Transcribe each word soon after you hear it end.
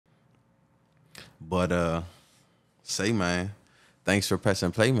But say, man, thanks for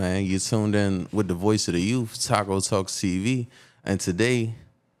pressing play, man. You tuned in with the voice of the youth, Taco Talks TV, and today,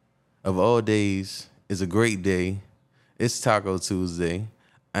 of all days, is a great day. It's Taco Tuesday,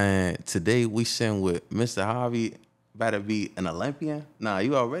 and today we sitting with Mr. Harvey. About to be an Olympian? Nah,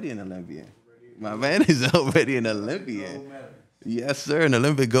 you already an Olympian. My man is already an Olympian. Yes, sir, an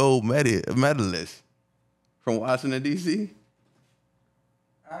Olympic gold medalist from Washington, D.C.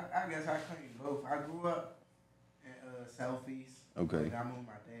 I guess I claim both. I grew up in Southeast. Okay. I moved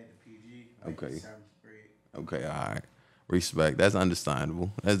my dad to PG. Okay. 7th grade. Okay, all right. Respect. That's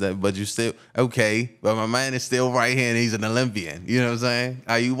understandable. That's that. But you still okay. But my man is still right here, and he's an Olympian. You know what I'm saying?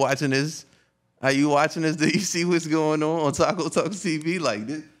 Are you watching this? Do you see what's going on Taco Talks TV? Like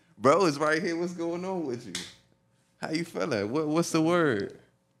this, bro is right here. What's going on with you? How you feeling? What's the word?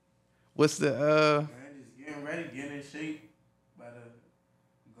 What's the Man, just getting ready, getting in shape. About to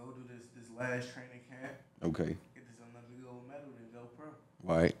go do this last training camp. Okay. Get this Olympic gold medal and go pro.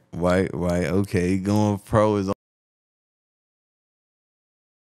 Right. Okay, going pro is.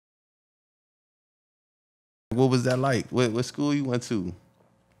 What was that like? What school you went to?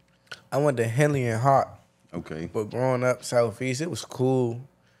 I went to Henley and Hart. Okay. But growing up Southeast, it was cool.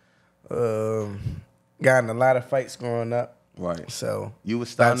 Got in a lot of fights growing up. Right. So You was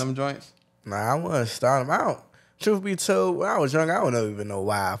starting them joints? Nah, I wasn't starting them. Truth be told, when I was young, I don't even know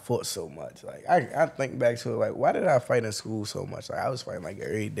why I fought so much. Like I think back to it, like, why did I fight in school so much? Like I was fighting like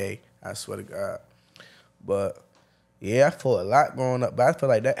every day. I swear to God. But yeah, I fought a lot growing up. But I feel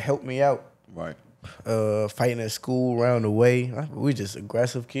like that helped me out. Right. Fighting at school around the way. We just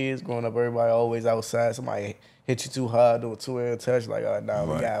aggressive kids growing up. Everybody always outside. Somebody hit you too hard, do a two-hand touch. Like, oh, nah,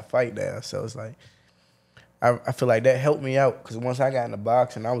 we gotta fight now. So it's like, I feel like that helped me out because once I got in the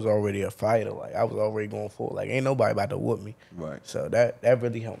boxing, I was already a fighter. Like I was already going for it. Like ain't nobody about to whoop me. Right. So that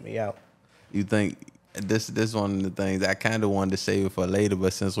really helped me out. You think this one of the things I kind of wanted to save it for later,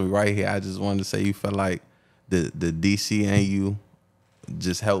 but since we're right here, I just wanted to say you felt like the DC and you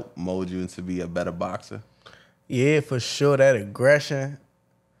just helped mold you into be a better boxer? Yeah, for sure. That aggression,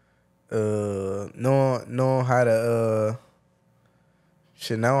 knowing how to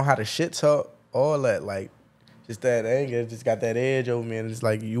knowing how to shit talk, all that, like just that anger, just got that edge over me, and it's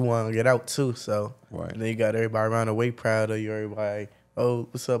like you want to get out too. So Right. And then you got everybody around the way proud of you. Everybody, oh,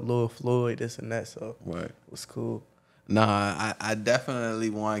 what's up, Lil Floyd, this and that. So Right. it was cool. Nah, I definitely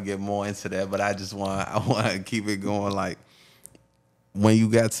want to get more into that, but I want to keep it going. Like when you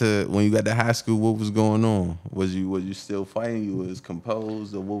got to high school, what was going on? Was you still fighting? You was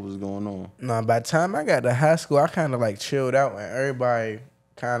composed, or what was going on? Nah, by the time I got to high school, I kind of like chilled out, and everybody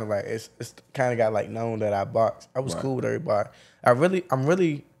kind of like it's kind of got like known that I boxed. I was cool with everybody. I'm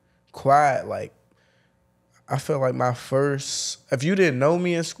really quiet. Like I feel like my first, if you didn't know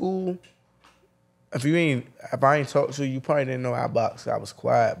me in school, if I ain't talked to you, you probably didn't know I boxed. I was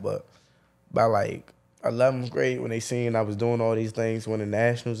quiet, but by like 11th grade, when they seen I was doing all these things, winning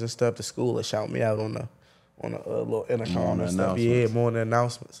nationals and stuff, the school would shout me out on the little intercom and stuff. Yeah, more than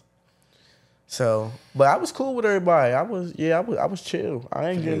announcements. So, but I was cool with everybody. I was chill. I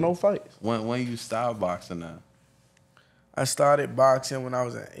ain't getting no fights. When you started boxing now? I started boxing when I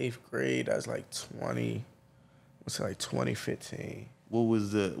was in 8th grade. I was like 2015. What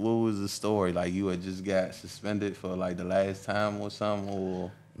was the story? Like you had just got suspended for like the last time or something, or?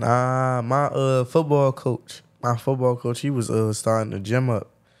 Nah, my football coach, he was starting to gym up,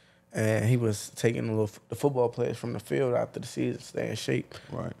 and he was taking the football players from the field after the season, stay in shape.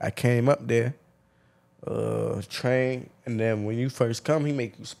 Right. I came up there, trained, and then when you first come, he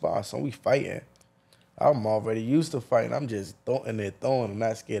make you spar. So we fighting. I'm already used to fighting. I'm just throwing. I'm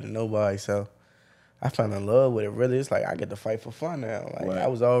not scared of nobody. So I fell in love with it. Really, it's like I get to fight for fun now. Like Right. I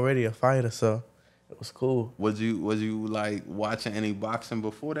was already a fighter, so it was cool. Was you like watching any boxing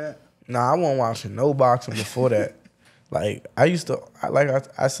before that? Nah, I wasn't watching no boxing before that. Like I used to,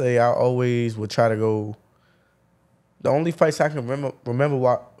 I say, I always would try to go. The only fights I can remember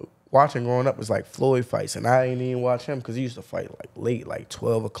watching growing up was like Floyd fights, and I ain't even watch him because he used to fight like late, like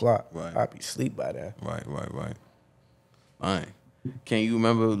 12 o'clock. Right. I'd be asleep by then. Right. All right. Can you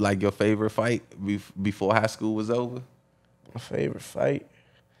remember like your favorite fight before high school was over? My favorite fight?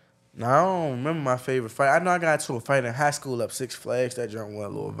 No, I don't remember my favorite fight. I know I got into a fight in high school up Six Flags. That joint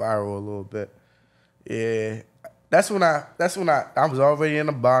went a little viral a little bit. Yeah, that's when I was already in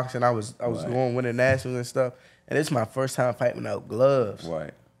the box, and I was going winning nationals and stuff. And it's my first time fighting without gloves.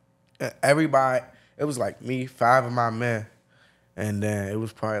 Right. And everybody, it was like me, 5 of my men, and then it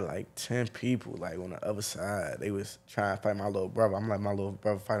was probably like 10 people like on the other side. They was trying to fight my little brother. I'm like, my little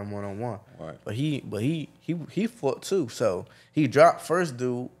brother fight him one-on-one. Right. But he fought too. So he dropped first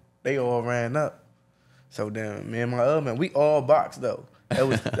dude. They all ran up. So then me and my other man, we all boxed though.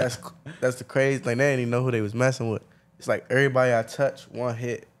 That's the crazy thing. They didn't even know who they was messing with. It's like everybody I touch, one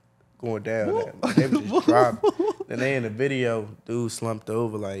hit going down. They was just dropping. Then they in the video, dude slumped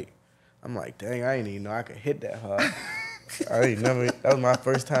over. Like, I'm like, dang, I didn't even know I could hit that hard. I ain't never. That was my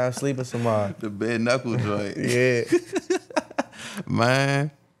first time sleeping somebody. The bare knuckle joint. Yeah.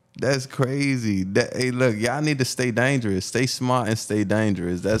 Man, that's crazy. Hey, look, y'all need to stay dangerous. Stay smart and stay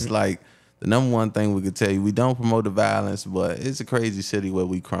dangerous. That's like the number one thing we could tell you. We don't promote the violence, but it's a crazy city where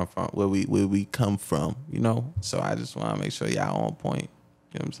we come from, where we come from, you know? So I just want to make sure y'all on point.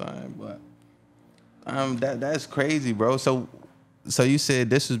 You know what I'm saying? But that's crazy, bro. So you said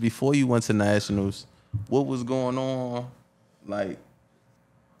this was before you went to nationals. What was going on? Like,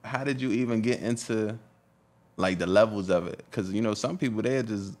 how did you even get into like the levels of it? Because you know some people they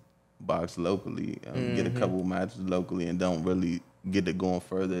just box locally, get a couple matches locally, and don't really get it going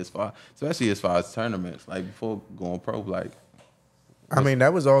further especially as far as tournaments. Like before going pro, like I mean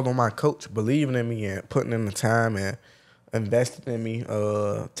that was all on my coach believing in me and putting in the time and investing in me,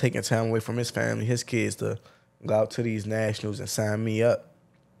 taking time away from his family, his kids to go out to these nationals and sign me up.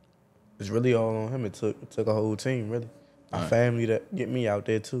 It's really all on him. It took a whole team, really. My family to get me out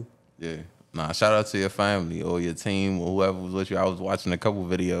there too. Yeah. Nah, shout out to your family or your team or whoever was with you. I was watching a couple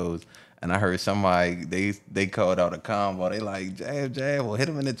videos and I heard somebody, they called out a combo. They like, jab, or hit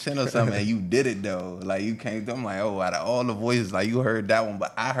him in the chin or something. And you did it though. Like you came through. I'm like, oh, out of all the voices, like you heard that one,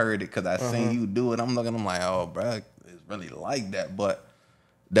 but I heard it because I seen you do it. I'm like, oh, bro, it's really like that. But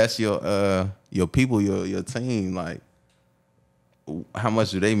that's your people, your team. Like, how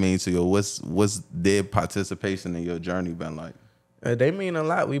much do they mean to you? What's their participation in your journey been like? They mean a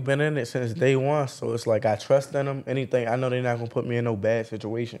lot. We've been in it since day one, so it's like I trust in them. Anything, I know they're not gonna put me in no bad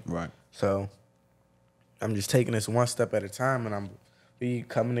situation. Right. So I'm just taking this one step at a time, and we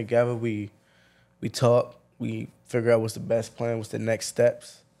coming together. We talk. We figure out what's the best plan, what's the next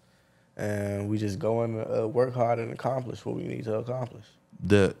steps, and we just go and work hard and accomplish what we need to accomplish.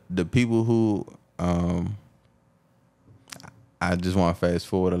 The people who I just want to fast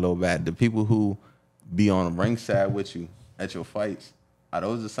forward a little bit. The people who be on the ringside with you at your fights, are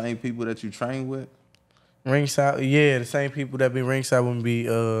those the same people that you train with? Ringside, yeah, the same people that be ringside would be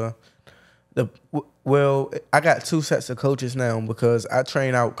well, I got two sets of coaches now because I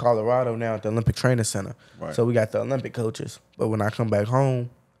train out Colorado now at the Olympic Training Center. Right. So we got the Olympic coaches. But when I come back home,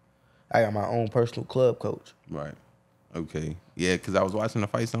 I got my own personal club coach. Right. Okay. Yeah, because I was watching the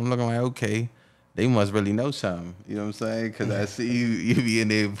fights and I'm looking like, okay, they must really know something. You know what I'm saying? Because I see you be in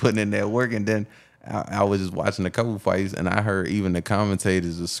there putting in that work. And then I was just watching a couple fights and I heard even the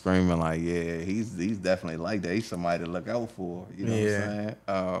commentators was screaming like, yeah, he's definitely like that. He's somebody to look out for. You know what I'm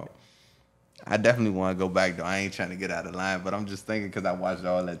saying? I definitely want to go back though. I ain't trying to get out of line, but I'm just thinking because I watched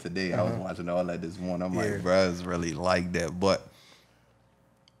all that today. I was watching all that this morning. I'm like, bro, it's really like that. But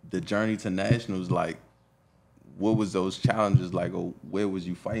the journey to nationals, like, what was those challenges like, or where was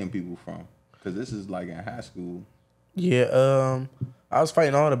you fighting people from? Because this is like in high school. Yeah, I was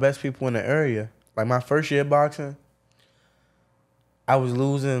fighting all the best people in the area. Like my first year boxing, I was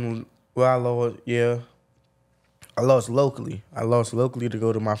losing. Well, I lost locally. I lost locally to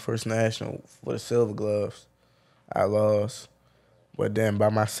go to my first national for the silver gloves. I lost. But then by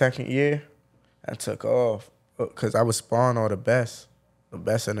my second year, I took off because I was sparring all the best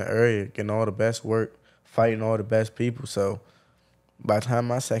in the area, getting all the best work, fighting all the best people. So by the time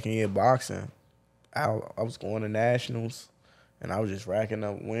my second year boxing, I was going to nationals, and I was just racking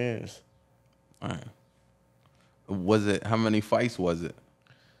up wins. All right. How many fights was it?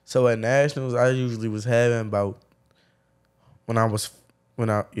 So at nationals, I usually was having about I was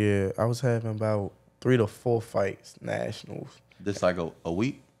having about 3 to 4 fights nationals. This like a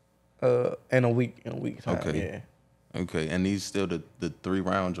week? In a week time. Okay. Yeah. Okay, and these still the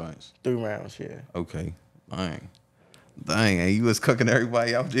 3-round joints? 3 rounds, yeah. Okay. Dang, and you was cooking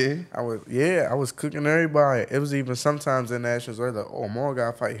everybody out there? I was cooking everybody. It was even sometimes in nationals where like, oh, more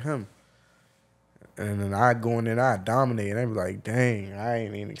gotta fight him. And then I go in there and I dominate. And they be like, dang, I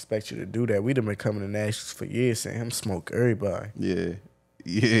ain't even expect you to do that. We'd have been coming to nationals for years seeing him smoke everybody. Yeah.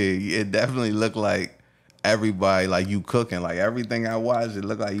 It definitely looked like everybody, like you cooking. Like everything I watched, it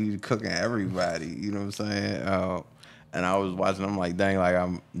looked like you cooking everybody. You know what I'm saying? And I was watching, I'm like, dang, like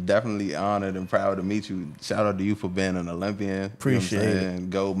I'm definitely honored and proud to meet you. Shout out to you for being an Olympian. Appreciate it.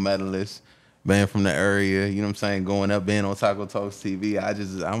 Gold medalist, being from the area, you know what I'm saying? Going up, being on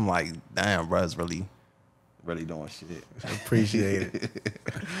TacoTalksTv. I'm like, damn, bro, it's really doing shit. Appreciate it.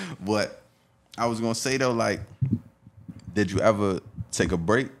 But I was gonna say though, like, did you ever take a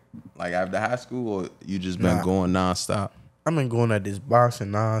break, like after high school, or you just been going nonstop? I've been going at this boxing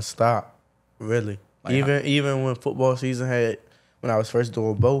nonstop, really. Like, Even when football season when I was first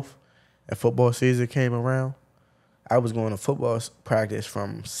doing both, and football season came around, I was going to football practice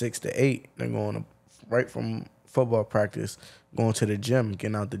from 6 to 8, then right from football practice, going to the gym,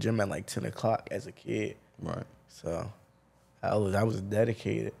 getting out the gym at like 10 o'clock as a kid. right. So I was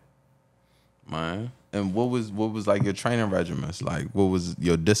dedicated. Man. And what was like your training regimens? Like, what was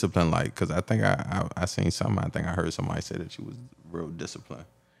your discipline like? Because I think I seen something. I think I heard somebody say that you was real disciplined.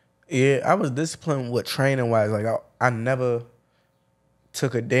 Yeah, I was disciplined with training wise. Like I never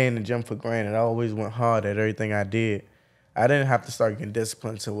took a day in the gym for granted. I always went hard at everything I did. I didn't have to start getting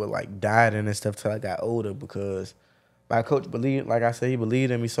disciplined to with like dieting and stuff till I got older because my coach believed, like I said, he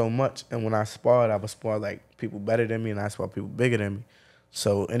believed in me so much. And when I sparred, I would spar like people better than me, and I spar people bigger than me.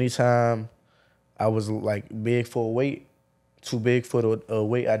 So anytime I was like big for a weight, too big for the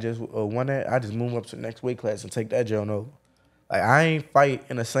weight I just won at, I just move up to the next weight class and take that joint over. Like I ain't fight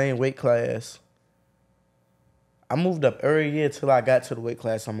in the same weight class. I moved up every year till I got to the weight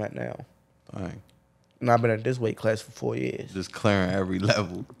class I'm at now. Dang. And I've been at this weight class for 4 years. Just clearing every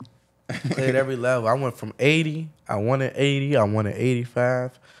level. Cleared every level. I went from 80. I won at 80. I won at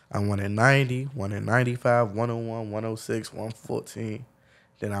 85. I won at 90. Won at 95. 101. 106. 114.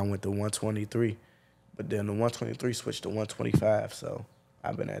 Then I went to 123. But then the 123 switched to 125. So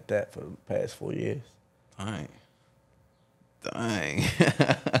I've been at that for the past 4 years. Dang.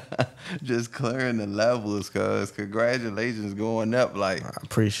 Just clearing the levels, cuz. Congratulations going up. Like, I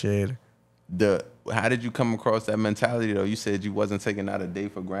appreciate it. How did you come across that mentality though? You said you wasn't taking out a day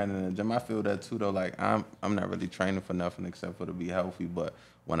for granted in the gym. I feel that too though. Like I'm not really training for nothing except for to be healthy. But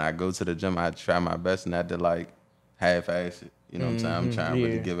when I go to the gym, I try my best not to like half-ass it. You know what I'm saying? I'm trying to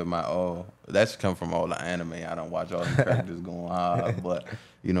really give it my all. That's come from all the anime. I don't watch all the characters going hard, but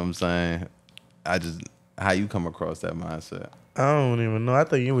you know what I'm saying? How you come across that mindset? I don't even know. I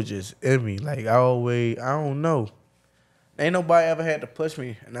think it was just in me. Like I don't know. Ain't nobody ever had to push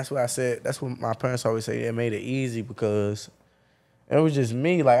me, and that's what I said. That's what my parents always say. It made it easy because it was just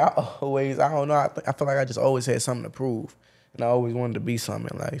me. Like I don't know. I feel like I just always had something to prove, and I always wanted to be something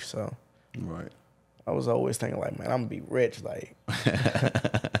in life. So, right. I was always thinking like, man, I'm gonna be rich. Like,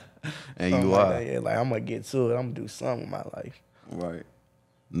 and you are. Like, yeah, like I'm gonna get to it. I'm gonna do something with my life. Right.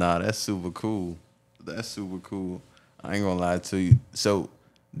 Nah, that's super cool. That's super cool. I ain't gonna lie to you. So,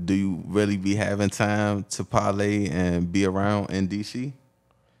 do you really be having time to parlay and be around in DC?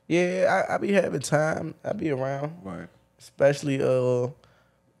 Yeah, I be having time. I be around. Right. Especially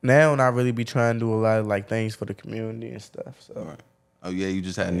now, and I really be trying to do a lot of like things for the community and stuff. So. Right. Oh yeah, you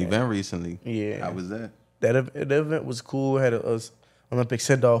just had an event recently. Yeah. How was that? The event was cool. Had a Olympic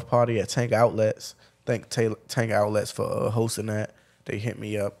send-off party at Tank Outlets. Thank Tank Outlets for hosting that. They hit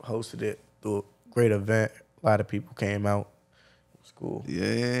me up, hosted it. Do a great event. A lot of people came out. It was cool.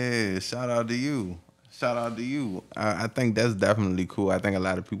 Yeah, shout out to you. Shout out to you. I think that's definitely cool. I think a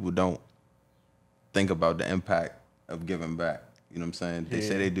lot of people don't think about the impact of giving back. You know what I'm saying? They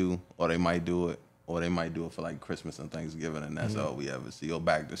say they do, or they might do it, or they might do it for like Christmas and Thanksgiving, and that's all we ever see, or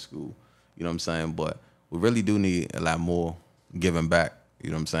back to school. You know what I'm saying? But we really do need a lot more giving back, you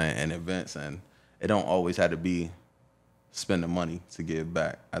know what I'm saying, and events. And it don't always have to be spending money to give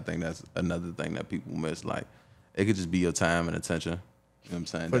back. I think that's another thing that people miss. Like, it could just be your time and attention. You know what I'm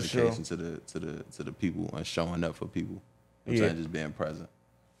saying? For Dedication to the people and showing up for people. You know what I'm saying? Just being present.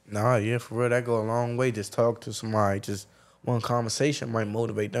 Nah, yeah, for real, that go a long way. Just talk to somebody. Just one conversation might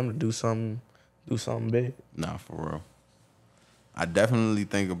motivate them to do something big. Nah, for real. I definitely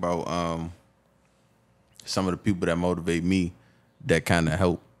think about some of the people that motivate me that kind of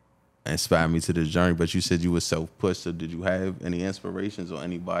help inspire me to this journey. But you said you were self-pushed, so did you have any inspirations or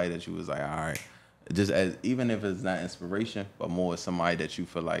anybody that you was like, all right, just as even if it's not inspiration, but more somebody that you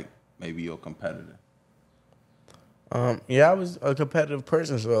feel like maybe your competitor? Yeah, I was a competitive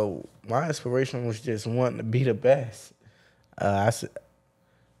person, so my inspiration was just wanting to be the best.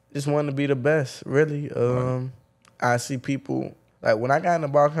 Just wanting to be the best, really. I see people, like when I got into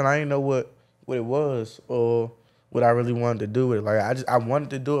boxing, I didn't know what it was or what I really wanted to do with it. Like I wanted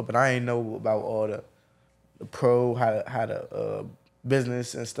to do it, but I didn't know about all the how the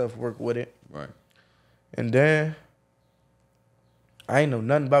business and stuff work with it. Right. And then I ain't know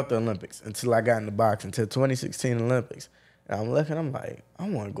nothing about the Olympics until I got into boxing, until 2016 Olympics. And I'm looking, I'm like, I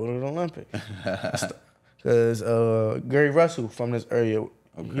want to go to the Olympics. Because Gary Russell from this area,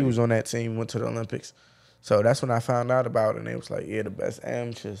 he was on that team, went to the Olympics. So that's when I found out about it. And it was like, yeah, the best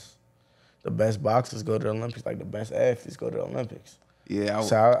amateurs, the best boxers go to the Olympics, like the best athletes go to the Olympics. Yeah.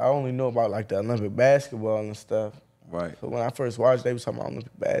 So I only know about like the Olympic basketball and stuff. Right. So when I first watched, they was talking about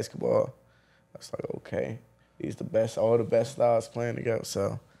Olympic basketball. I was like, okay, these the best, all the best stars playing together.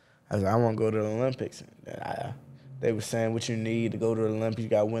 So I was like, I want to go to the Olympics. And they were saying what you need to go to the Olympics. You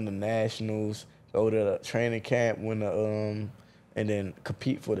got to win the nationals, go to the training camp, win the and then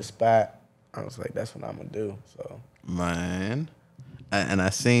compete for the spot. I was like, that's what I'm gonna do. So Man, and I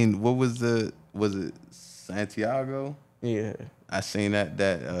seen was it Santiago? yeah. I seen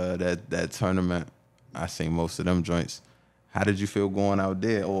that tournament. I seen most of them joints. How did you feel going out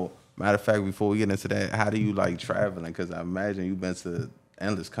there? Or matter of fact, before we get into that, how do you like traveling? Because I imagine you've been to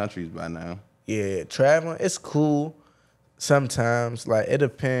endless countries by now. Yeah, traveling, it's cool. Sometimes, like, it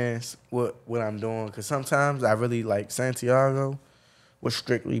depends what I'm doing. Because sometimes I really like Santiago was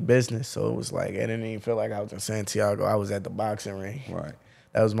strictly business. So it was like, I didn't even feel like I was in Santiago. I was at the boxing ring. Right.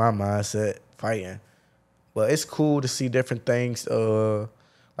 That was my mindset, fighting. But it's cool to see different things.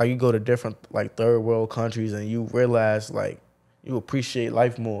 Like, you go to different, like, third world countries and you realize, like, you appreciate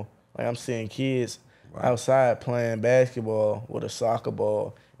life more. Like, I'm seeing kids outside playing basketball with a soccer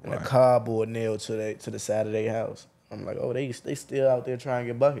ball and a cardboard nailed to the side of their house. I'm like, oh, they still out there trying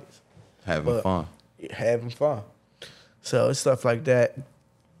to get buckets. Having fun. Having fun. So it's stuff like that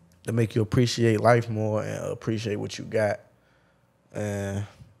to make you appreciate life more and appreciate what you got. And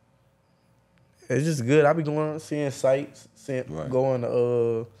it's just good. I be going, seeing sights, going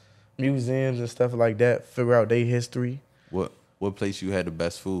to museums and stuff like that, figure out their history. What place you had the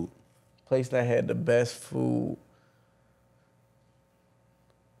best food? Place that had the best food.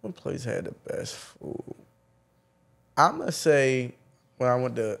 What place had the best food? I'm going to say when I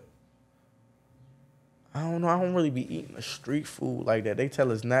went to, I don't know, I don't really be eating the street food like that. They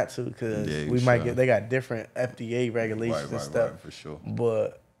tell us not to because they got different FDA regulations and stuff. Right, for sure.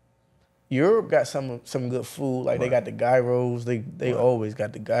 But Europe got some good food. Like they got the gyros. They always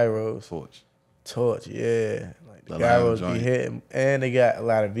got the gyros. Torch, yeah. Like the gyros be hitting. And they got a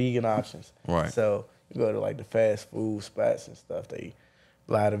lot of vegan options. Right. So you go to like the fast food spots and stuff, they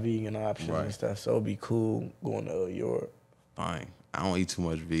a lot of vegan options and stuff. So it'd be cool going to Europe. Fine. I don't eat too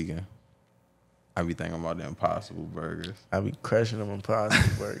much vegan. I be thinking about the Impossible Burgers. I be crushing them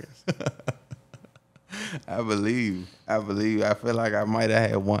Impossible Burgers. I believe. I feel like I might have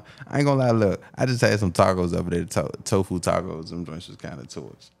had one. I ain't gonna lie, look, I just had some tacos over there, tofu tacos. Them joints was kind of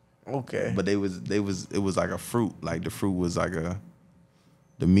torch. Okay. But it was like a fruit. Like the fruit was like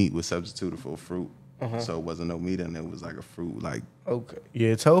the meat was substituted for fruit. So it wasn't no meat in it. It was like a fruit. Like okay.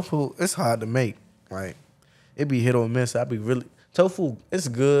 Yeah, tofu, it's hard to make. Like it be hit or miss. Tofu, it's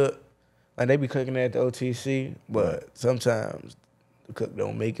good. Like they be cooking it at the OTC, but sometimes the cook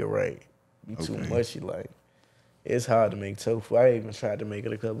don't make it right. Be too mushy. Like it's hard to make tofu. I even tried to make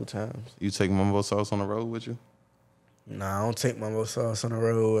it a couple times. You take mumbo sauce on the road with you? Nah, I don't take mumbo sauce on the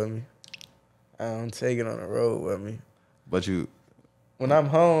road with me. I don't take it on the road with me. But when I'm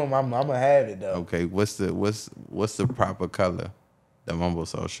home, I'm gonna have it though. Okay, what's the proper color that mumbo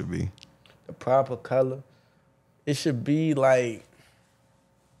sauce should be? The proper color, it should be like,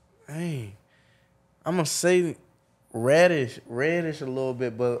 hey, I'm gonna say reddish a little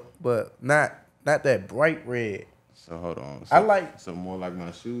bit, but not that bright red. So hold on. So more like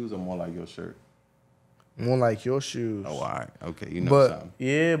my shoes or more like your shirt? More like your shoes. Oh, all right. Okay, you know something.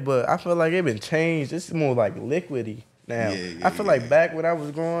 Yeah, but I feel like it been changed. It's more like liquidy now. I feel like back when I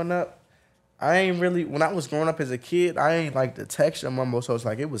was growing up, when I was growing up as a kid, I ain't like the texture of mumbo sauce.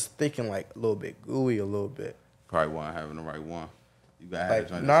 Like it was thick and like a little bit gooey a little bit. Probably wasn't having the right one. You got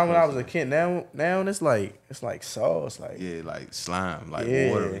like now when I was a kid, now it's like sauce, like like slime, like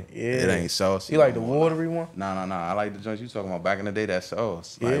water. Yeah, it ain't saucy. You like the watery one? No. I like the joints you talking about back in the day. That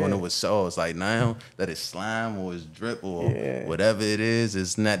sauce, like when it was sauce. Like now that it's slime or it's drip or whatever it is,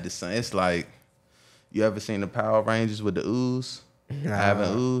 it's not the same. It's like you ever seen the Power Rangers with the ooze? Nah. I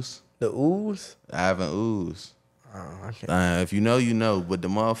haven't ooze. The ooze? I haven't ooze. Oh, I can't. If you know, you know. But the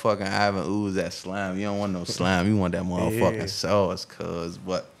motherfucking I haven't ooze that slime. You don't want no slime. You want that motherfucking sauce, cuz.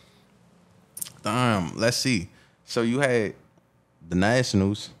 But damn, let's see. So you had the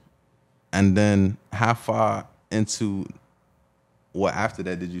nationals, and then how far into after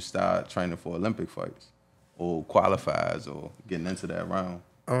that did you start training for Olympic fights or qualifiers or getting into that round?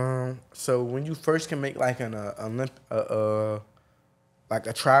 So when you first can make like like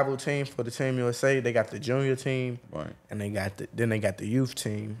a tribal team for the Team USA, they got the junior team, right? And they got the youth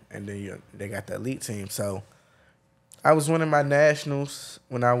team, and then they got the elite team. So I was winning my nationals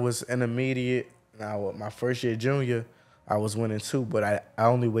when I was intermediate. Now my first year junior, I was winning too, but I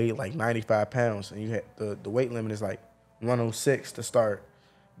only weighed like 95 pounds, and you had the weight limit is like 106 to start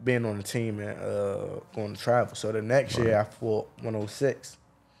being on the team and going to travel. So the next year I fought 106,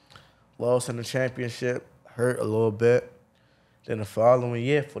 lost in the championship, hurt a little bit. Then the following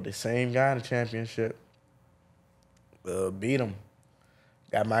year, for the same guy in the championship, beat him.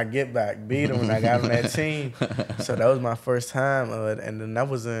 got my get back, beat them, and I got on that team. So that was my first time, and then that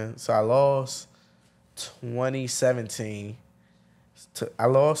was so I lost 2017. I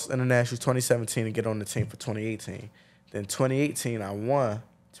lost international 2017 to get on the team for 2018. Then 2018 I won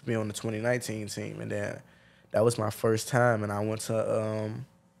to be on the 2019 team, and then that was my first time. And I went to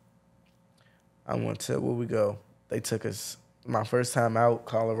where we go. They took us my first time out,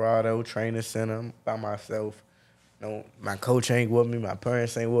 Colorado training center by myself. No, my coach ain't with me. My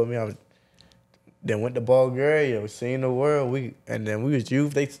parents ain't with me. Then went to Bulgaria. Was seeing the world. And then we was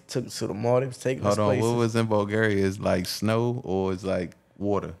youth. They took us to the mall. They was taking us places. What was in Bulgaria? Is like snow or is like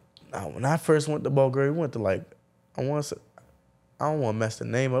water? Now, when I first went to Bulgaria, we went to like I don't want to mess the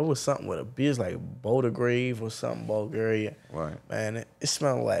name up. It was something with a B. It's like Bouldergrave or something. Bulgaria. Right. Man, it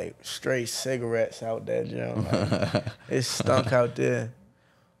smelled like straight cigarettes out there, you know. Like, it stunk out there,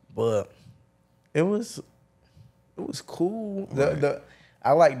 but it was cool. Right.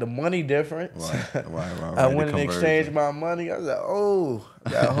 I like the money difference. Right. I went and exchanged my money. I was like, oh,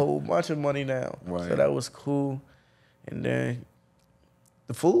 I got a whole bunch of money now. Right. So that was cool. And then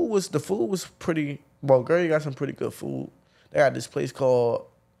the food was pretty. Bulgaria got some pretty good food. They got this place called,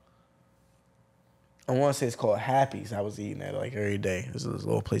 I want to say it's called Happy's. I was eating at like every day. There's this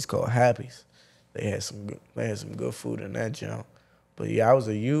little place called Happy's. They had some good food in that joint. But yeah, I was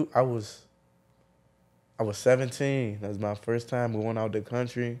a youth. I was 17. That was my first time going out the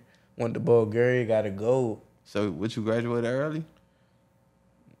country. Went to Bulgaria, got a gold. So, would you graduate early?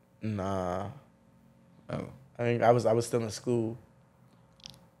 Nah. Oh. I mean, I was still in school.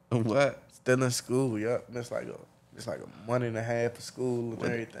 What? Still in school, yep. It's like a month and a half of school and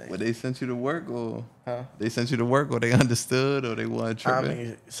everything. Well, they sent you to work or? Huh? They sent you to work or they understood or they wanted to trip? I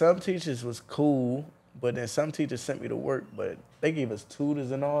mean, some teachers was cool, but then some teachers sent me to work, but they gave us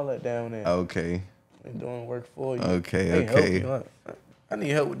tutors and all that down there. Okay. They doing work for you. Okay. I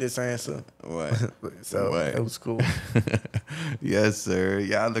need help with this answer. Right. So right. It was cool. Yes, sir.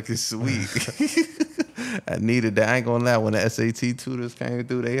 Y'all looking sweet. I needed that. I ain't gonna lie. When the SAT tutors came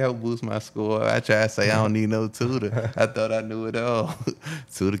through, they helped boost my score. I tried to say I don't need no tutor. I thought I knew it all.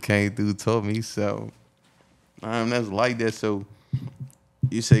 Tutor came through, taught me. So that's like that. So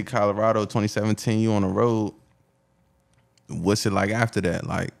you say Colorado 2017, you on the road. What's it like after that?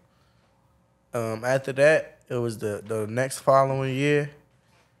 Like after that, it was the next following year.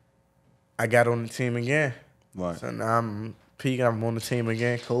 I got on the team again. Right. So now I'm peaking. I'm on the team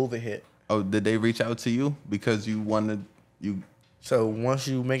again. COVID hit. Oh, did they reach out to you because you wanted you? So once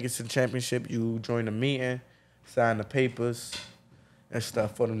you make it to the championship, you join the meeting, sign the papers, and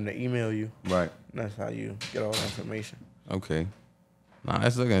stuff for them to email you. Right. And that's how you get all the information. Okay. Nah,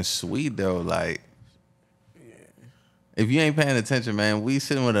 that's looking sweet though. Like, if you ain't paying attention, man, we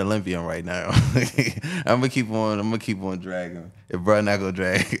sitting with an Olympian right now. I'm gonna keep on dragging. If bro not gonna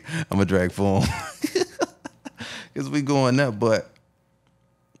drag, I'm gonna drag for him. Cause we going up, but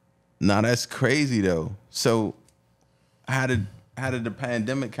nah, that's crazy though. So, how did the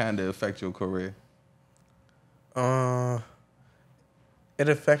pandemic kind of affect your career? It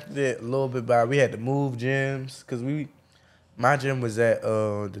affected it a little bit by we had to move gyms because my gym was at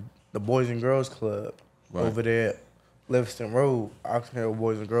the Boys and Girls Club over there, Livingston Road, Oxon Hill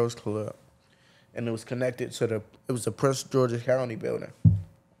Boys and Girls Club, and it was connected to it was the Prince George's County building,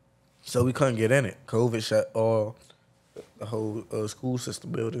 so we couldn't get in it. COVID shut all the whole school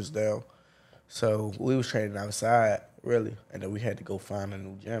system buildings down, so we was training outside really, and then we had to go find a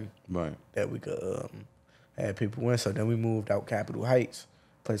new gym that we could have people in. So then we moved out Capitol Heights,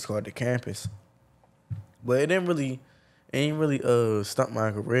 a place called the Campus, but it ain't really stumped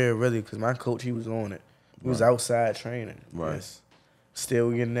my career really because my coach, he was on it. We was outside training. Right. Yes.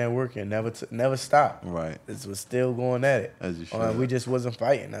 Still getting that work and never stopped. Right. It was still going at it. As you should. We just wasn't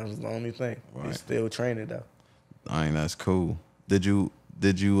fighting. That was the only thing. Right. We still training though. I mean, that's cool. Did you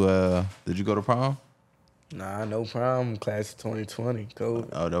go to prom? Nah, no prom. Class of 2020. COVID.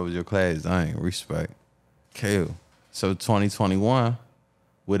 Oh, that was your class. I ain't respect. Cool. So 2021,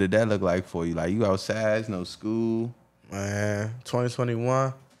 what did that look like for you? Like you outside, no school? Man,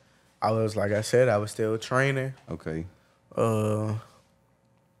 2021, I was, like I said, I was still training. Okay.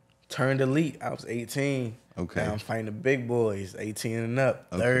 Turned elite. I was 18. Okay. Now I'm fighting the big boys, 18 and up,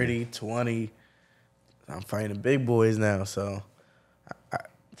 30, 20. I'm fighting the big boys now. So I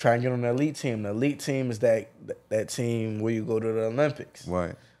try and get on the elite team. The elite team is that team where you go to the Olympics.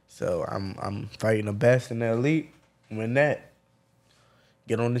 Right. So I'm fighting the best in the elite, win that,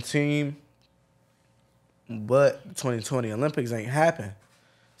 get on the team. But the 2020 Olympics ain't happen.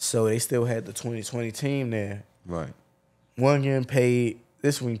 So they still had the 2020 team there. Right. One getting paid,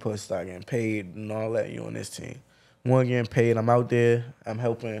 this week supposed to start getting paid and all that, you on this team. one getting paid. I'm out there. I'm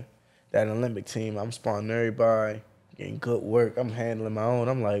helping that Olympic team. I'm sparring everybody, getting good work. I'm handling my own.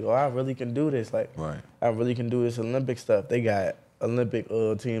 I'm like, oh, I really can do this. Like, I really can do this Olympic stuff. They got Olympic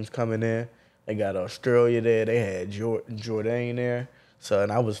teams coming in. They got Australia there. They had Jordan there. So,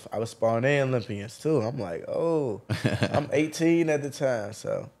 and I was sparring their Olympians too. I'm like, oh, I'm 18 at the time.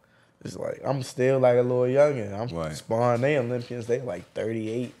 So, it's like, I'm still like a little youngin'. I'm sparring their Olympians. They like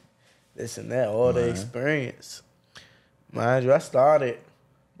 38, this and that, all the experience. Mind you, I started,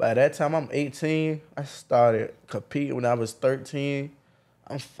 by that time I'm 18, I started competing when I was 13.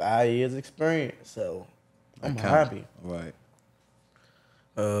 I'm 5 years experience, so I'm happy. Right.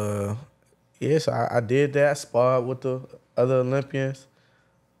 Yes, I did that. I sparred with the other Olympians.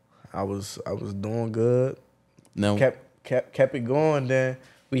 I was doing good. No. Kept it going. Then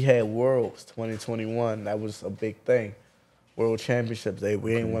we had Worlds 2021. That was a big thing. World Championships.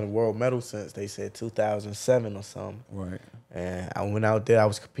 We ain't won a world medal since they said 2007 or something. Right. And I went out there. I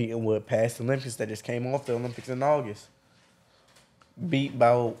was competing with past Olympians that just came off the Olympics in August. Beat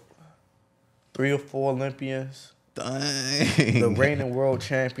about 3 or 4 Olympians. Dang. The reigning world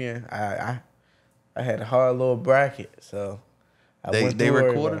champion. I had a hard little bracket, so they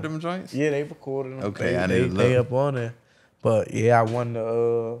recorded them joints. Yeah, they recorded them. Okay, they up on it. But yeah, I won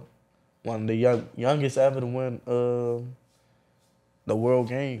the youngest ever to win the World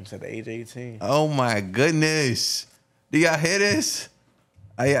Games at the age of 18. Oh my goodness! Do y'all hear this?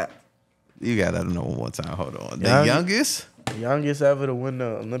 You gotta let them know one more time. Hold on. The youngest? The youngest ever to win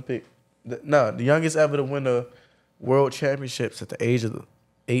the Olympic. The youngest ever to win the World Championships at the age of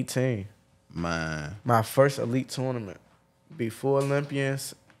 18. Man. My first elite tournament. Before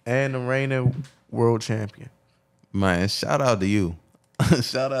Olympians and the reigning world champion. Man, shout out to you.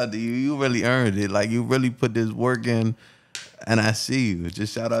 Shout out to you. You really earned it. Like, you really put this work in, and I see you.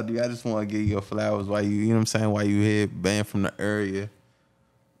 Just shout out to you. I just want to give you your flowers while you know what I'm saying, while you here, banned from the area.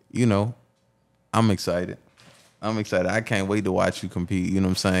 You know, I'm excited. I can't wait to watch you compete. You know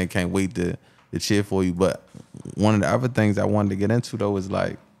what I'm saying? Can't wait to cheer for you. But one of the other things I wanted to get into, though, is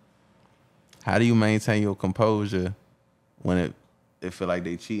like, how do you maintain your composure when it feel like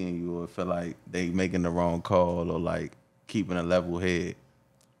they cheating you, or it feel like they making the wrong call, or like keeping a level head?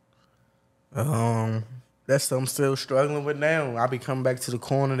 That's something I'm still struggling with now. I be coming back to the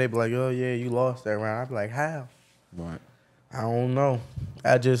corner. They be like, oh, yeah, you lost that round. I be like, how? Right. I don't know.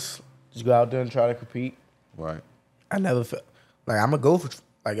 I just go out there and try to compete. Right. I never felt like I'm going to go for,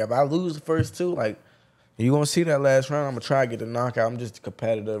 like, if I lose the first two, like, you going to see that last round, I'm going to try to get the knockout. I'm just a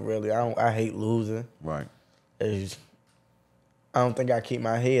competitor, really. I hate losing. Right. I don't think I keep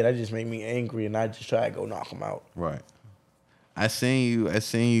my head. That just make me angry, and I just try to go knock them out. Right. I seen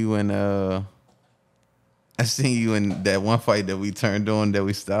you in that one fight that we turned on, that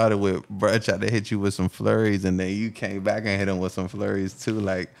we started with. Bruh tried to hit you with some flurries, and then you came back and hit him with some flurries too.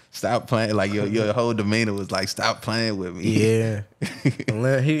 Like, stop playing. Like, your whole demeanor was like, stop playing with me. Yeah.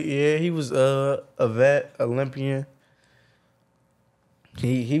 He was a vet, Olympian.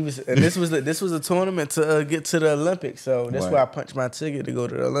 He was, and this was a tournament to get to the Olympics. So that's why I punched my ticket to go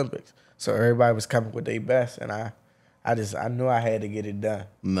to the Olympics. So everybody was coming with their best, and I knew I had to get it done.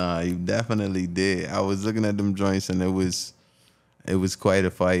 Nah, you definitely did. I was looking at them joints, and it was quite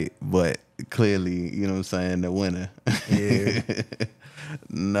a fight, but clearly, you know what I'm saying, the winner. Yeah.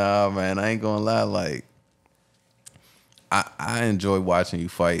 Nah, man, I ain't gonna lie. Like, I enjoy watching you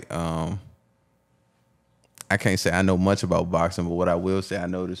fight. I can't say I know much about boxing, but what I will say I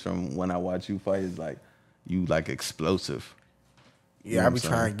noticed from when I watch you fight is like, you like explosive. Yeah, you know I be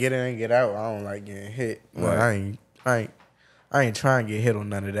trying to get in and get out. I don't like getting hit. Right. I ain't trying to get hit on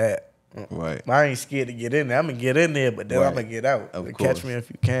none of that. Right. I ain't scared to get in there. I'm gonna get in there, but then I'm gonna get out. Of course. Catch me if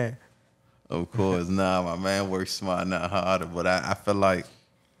you can. Of course. Nah, my man works smart, not harder. But I feel like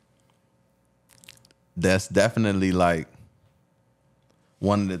that's definitely like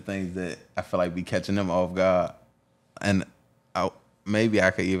one of the things that I feel like be catching them off guard. And maybe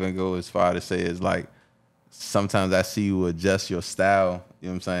I could even go as far to say is like, sometimes I see you adjust your style, you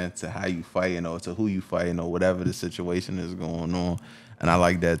know what I'm saying, to how you fighting or to who you fighting or whatever the situation is going on. And I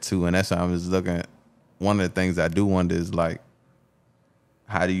like that too. And that's why I'm just looking at, one of the things I do wonder is like,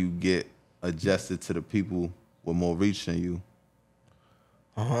 how do you get adjusted to the people with more reach than you?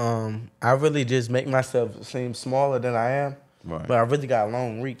 I really just make myself seem smaller than I am. Right. But I really got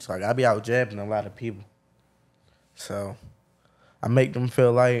long reach. Like, I be out jabbing a lot of people. So I make them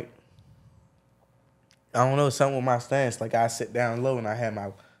feel like, I don't know, something with my stance. Like, I sit down low and I have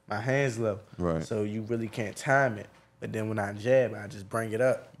my hands low. Right. So you really can't time it. But then when I jab, I just bring it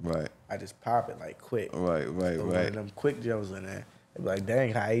up. Right. I just pop it like quick. Right. So one of them quick jumps in there. They be like,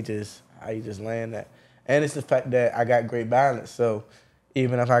 dang, how you just land that. And it's the fact that I got great balance. So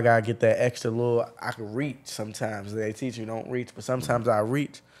even if I gotta get that extra little, I can reach sometimes. They teach you don't reach, but sometimes I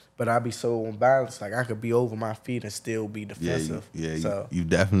reach. But I be so unbalanced, like I could be over my feet and still be defensive. You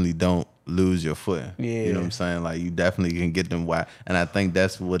definitely don't lose your footing. Yeah. You know what I'm saying? Like you definitely can get them wide. And I think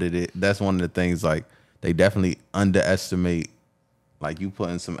that's what it is. That's one of the things, like, they definitely underestimate, like, you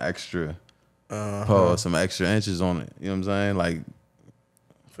putting some extra pause, some extra inches on it. You know what I'm saying? Like,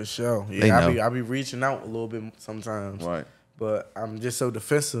 for sure. Yeah, I be reaching out a little bit sometimes. Right. But I'm just so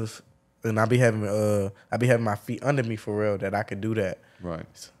defensive, and I be having my feet under me for real that I could do that.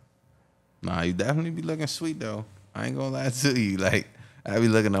 Right. Nah, you definitely be looking sweet though. I ain't gonna lie to you. Like, I be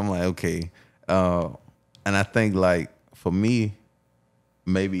looking, I'm like, okay. And I think, like, for me,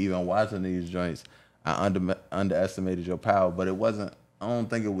 maybe even watching these joints, I underestimated your power, but it wasn't. I don't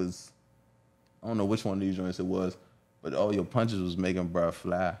think it was. I don't know which one of these joints it was, but all your punches was making bruh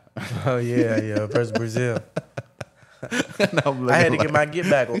fly. Oh yeah, versus Brazil. I had to get my get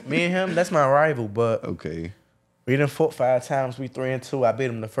back. Me and him, that's my rival, but okay. We done fought 5 times. We 3-2. I beat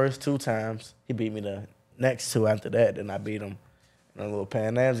him the first 2 times. He beat me the next 2 after that. Then I beat him in a little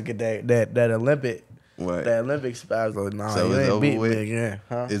Pan Ams to get that Olympic. Right. That Olympic spot. I was like, nah, so you ain't beat with, me again.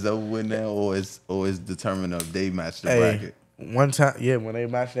 Huh? It's over with now, or it's determined if they match the bracket? One time, yeah, when they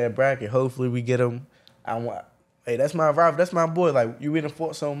match that bracket, hopefully we get them. Hey, that's my rival. That's my boy. Like, we done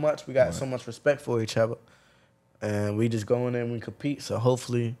fought so much. We got so much respect for each other. And we just go in there and we compete. So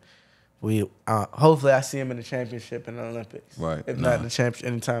hopefully I see him in the championship in the Olympics. Right. If not the championship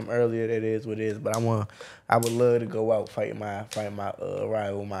anytime earlier, that is what it is. But I would love to go out fight my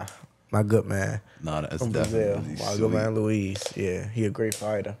rival, my good man. No, that's from Brazil. definitely My sweet. good man Luis. Yeah, he a great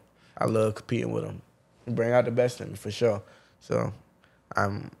fighter. I love competing with him. He bring out the best in me for sure. So I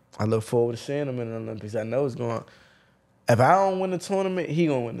look forward to seeing him in the Olympics. I know it's going. If I don't win the tournament, he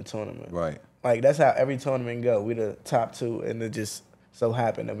gonna win the tournament. Right. Like, that's how every tournament go. We the top 2, and it just so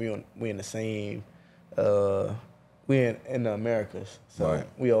happened that we in the same, we in the Americas. So right.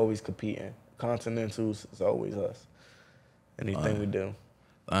 We always competing. Continentals is always us. Anything we do.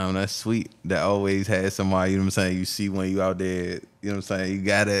 That's sweet. That always has somebody, you know what I'm saying, you see when you out there, you know what I'm saying, you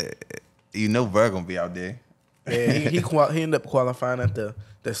gotta, you know Bro gonna be out there. Yeah, he ended up qualifying at the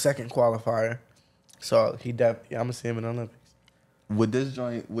second qualifier. So I'm gonna see him in the Olympics. With this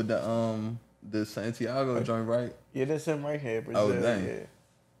joint, with the Santiago joint, right? Yeah, that's him right here, Brazil. Oh, dang. Yeah.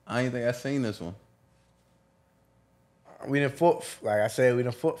 I ain't think I seen this one. We done fought, like I said, we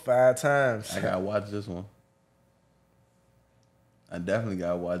done fought 5 times. I gotta watch this one. I definitely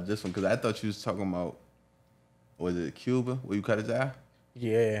gotta watch this one, because I thought you was talking about, was it Cuba, where you cut his eye?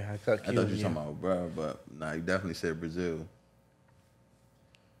 Yeah, I cut Cuba. I thought you were talking about bro, but nah, you definitely said Brazil.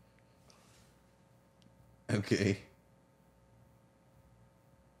 Okay.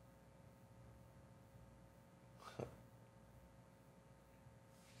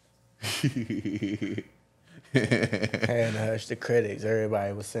 Had to hush the critics.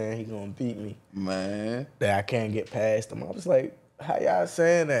 Everybody was saying he gonna beat me. Man. That I can't get past him. I was like, how y'all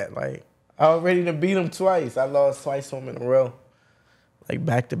saying that? Like, I already done beat him twice. I lost twice to him in a row. Like,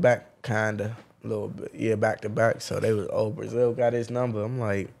 back to back, kinda. A little bit. Yeah, back to back. So they was, Brazil got his number. I'm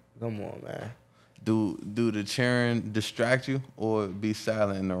like, come on, man. Do the cheering distract you, or be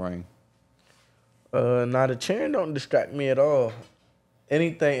silent in the ring? Nah, the cheering don't distract me at all.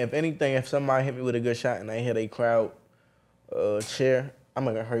 If somebody hit me with a good shot and I hit a crowd cheer, I'm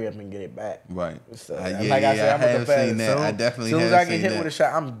gonna hurry up and get it back. Right. So, I I'm seen that. I definitely have seen that. As soon as I get hit with a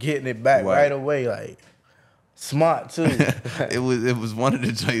shot, I'm getting it back right away. Like, smart too. It was one of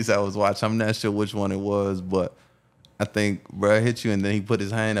the joints I was watching. I'm not sure which one it was, but I think bro hit you and then he put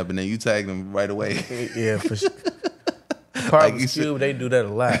his hand up and then you tagged him right away. Yeah, for sure. Probably was Cube. They do that a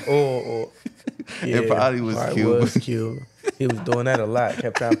lot. Yeah, it probably was Cube. Cube. He was doing that a lot.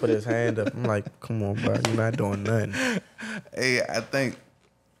 Kept trying to put his hand up. I'm like, come on, bro. You're not doing nothing. Hey, I think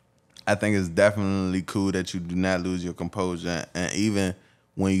it's definitely cool that you do not lose your composure. And even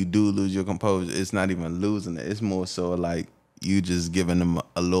when you do lose your composure, it's not even losing it. It's more so like you just giving them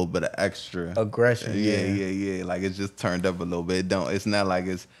a little bit of extra aggression. Yeah. Like, it's just turned up a little bit. It's not like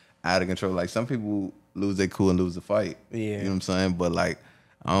it's out of control. Like, some people lose their cool and lose the fight. Yeah. You know what I'm saying? But like,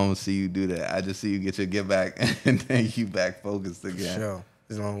 I don't see you do that. I just see you get your get back and then you back focused again. Sure.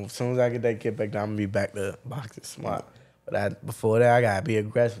 As soon as I get that get back, I'm gonna be back to boxing smart. But before that, I gotta be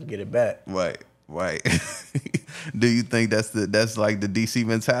aggressive and get it back. Right. Do you think that's like the DC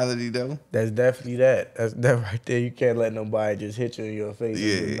mentality though? That's definitely that. That's that right there. You can't let nobody just hit you in your face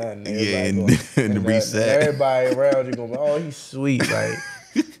and do nothing. And reset. Everybody around you gonna be, oh, he's sweet. Like,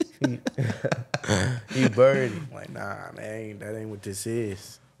 he birdie. Like, nah, man, that ain't what this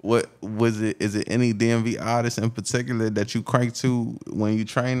is. What was it? Is it any DMV artist in particular that you crank to when you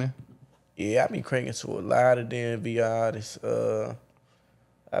training? Yeah, I be cranking to a lot of DMV artists.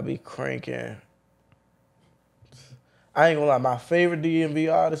 I be cranking. I ain't gonna lie, my favorite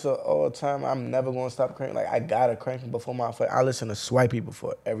DMV artist of all time, I'm never gonna stop cranking. Like, I gotta crank him before my fight. I listen to Swipey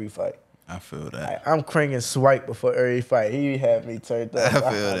before every fight. I feel that. Like, I'm cranking Swipe before every fight. He had me turned up.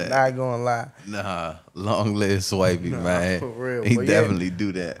 I feel that. I'm not gonna lie. Nah, long live Swipey, man. For real. He But definitely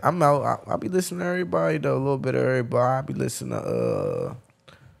do that. I'm out. I be listening to everybody, though. A little bit of everybody. I be listening to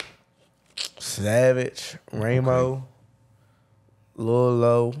Savage, Ramo, Lil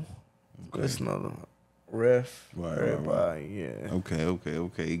Low. Listen to Riff. Right, everybody, yeah.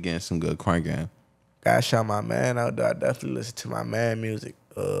 Okay. Getting some good cranking. Gotta shout my man out, though. I definitely listen to my man music.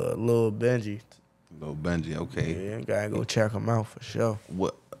 Lil Benji. Lil Benji, okay. Yeah, gotta go check him out for sure.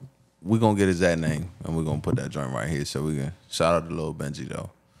 What we gonna get his that name and we're gonna put that joint right here so we can shout out to Lil Benji though.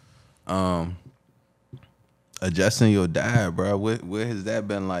 Adjusting your diet, bro. Where has that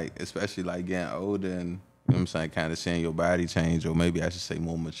been like, especially like getting older and you know what I'm saying, kind of seeing your body change, or maybe I should say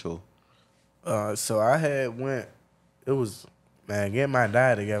more mature? So I getting my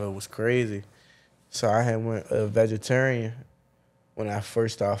diet together was crazy. So I had went vegetarian when I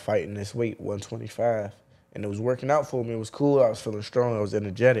first started fighting this weight, 125. And it was working out for me. It was cool. I was feeling strong. I was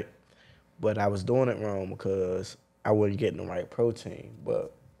energetic. But I was doing it wrong because I wasn't getting the right protein.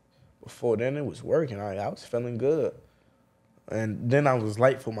 But before then, it was working. I was feeling good. And then I was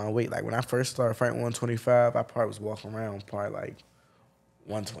light for my weight. Like, when I first started fighting 125, I probably was walking around probably like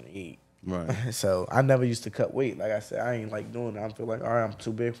 128. Right. So I never used to cut weight. Like I said, I ain't like doing it. I feel like, all right, I'm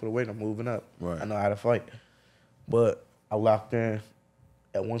too big for the weight. I'm moving up. Right. I know how to fight. But I locked in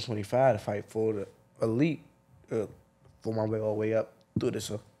at 125 to fight for the elite, for my way all the way up through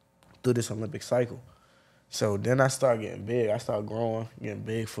this Olympic cycle. So then I started getting big. I started growing, getting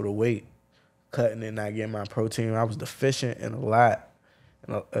big for the weight, cutting and not getting my protein. I was deficient in a lot,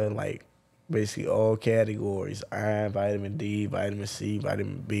 and like basically all categories: iron, vitamin D, vitamin C,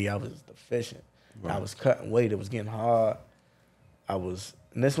 vitamin B. I was deficient. Right. I was cutting weight. It was getting hard. And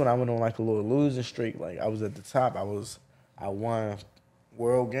this one I went on like a little losing streak. Like, I was at the top. I won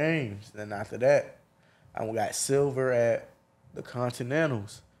World Games. Then after that, I got silver at the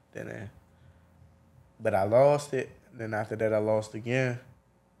Continentals. But I lost it. Then after that, I lost again.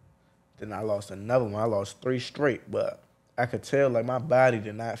 Then I lost another one. I lost 3 straight. But I could tell, like, my body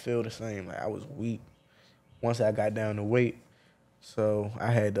did not feel the same. Like, I was weak once I got down to weight. So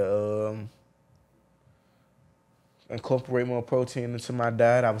I had to incorporate more protein into my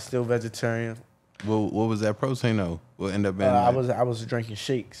diet. I was still vegetarian. Well, what was that protein though? What ended up being? I was drinking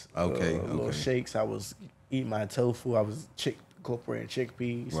shakes. Okay, little shakes. I was eating my tofu. I was incorporating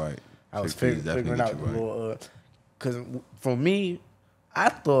chickpeas. Right. I was figuring out the little. Because for me, I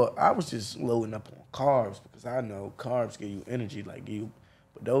thought I was just loading up on carbs because I know carbs give you energy, but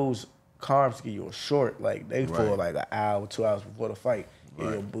those carbs give you a short, like they for like an hour, 2 hours before the fight,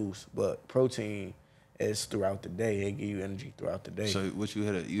 give you a boost. But protein is throughout the day. It give you energy throughout the day. So what you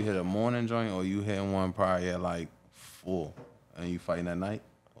hit a morning joint, or you hitting one probably at like 4, and you fighting at night,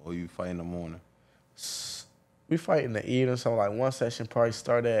 or you fight in the morning? We fight in the evening, so like one session probably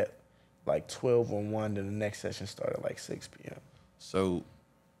start at like 12 or 1, then the next session start at like 6 p.m. So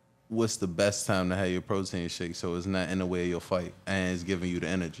what's the best time to have your protein shake so it's not in the way of your fight and it's giving you the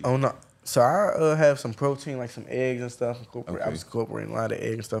energy? Oh, no. So I have some protein, like some eggs and stuff. I was incorporating a lot of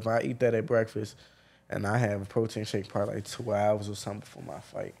eggs and stuff. I eat that at breakfast, and I have a protein shake probably like 2 hours or something before my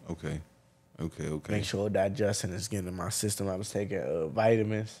fight. Okay. Make sure digestion is getting in my system. I was taking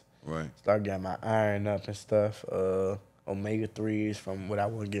vitamins. Right. Start getting my iron up and stuff. Omega-3s from what I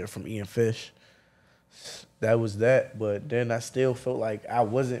was getting from eating fish. That was that. But then I still felt like I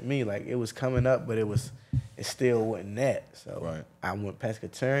wasn't me. Like, it was coming up, but it still wasn't that. So I went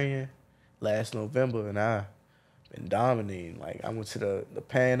pescatarian last November, and I've been dominating. Like, I went to the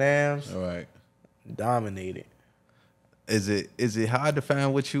Pan Ams. Right. Dominated. Is it hard to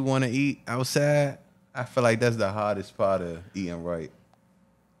find what you want to eat outside? I feel like that's the hardest part of eating right.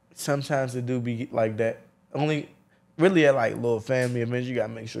 Sometimes it do be like that. Only really at like little family events, you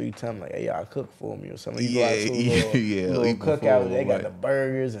gotta make sure you tell them like, hey, y'all cook for me or something. You go out to a little cookout. They got the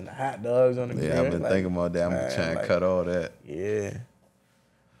burgers and the hot dogs on the grill. Yeah, I've been thinking about that. I'm gonna try and cut all that. Yeah.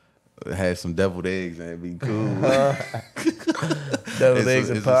 Had some deviled eggs and it'd be cool. Deviled eggs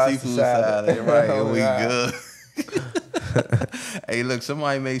and pasta seafood salad. Right, we good. Hey, look,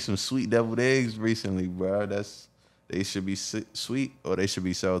 somebody made some sweet deviled eggs recently, bro. They should be sweet or they should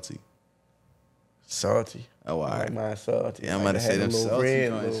be salty. Salty. Oh, all right. I like mine salty. Yeah, I'm about to say them salty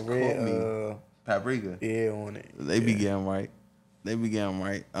joints. Red, paprika. Yeah, on it. They be getting right. They be getting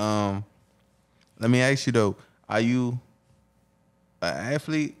right. Let me ask you though, are you an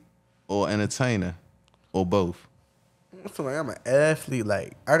athlete or entertainer or both? I feel like I'm an athlete.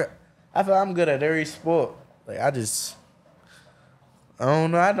 Like I feel like I'm good at every sport. Like I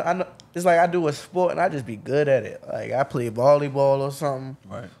don't know. I know. It's like I do a sport and I just be good at it. Like I play volleyball or something.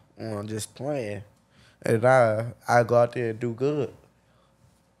 Right. Or I'm just playing, and I go out there and do good.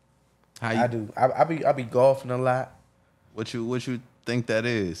 How I you do. I be golfing a lot. what you think that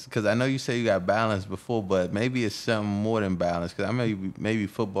is? Because I know you say you got balance before, but maybe it's something more than balance. Because I maybe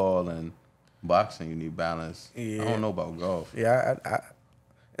football and boxing you need balance. I Yeah. don't know about golf. Yeah.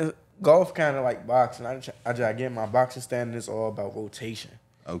 Golf kind of like boxing. I try to get my boxing standing. It's all about rotation.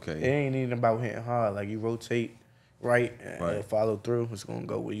 It Okay. ain't even about hitting hard. Like you rotate right and Right. follow through. It's gonna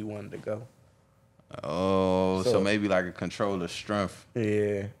go where you want it to go. Oh, so So maybe like a control of strength.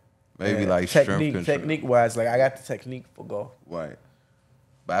 yeah. Maybe And like strength control. technique wise, like I got the technique for golf. Right.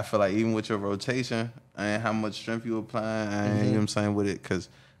 But I feel like even with your rotation and how much strength you applying, and you know what I'm saying, with it, because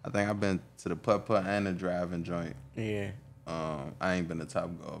I think I've been to the putt-putt and the driving joint. Yeah. I ain't been to Top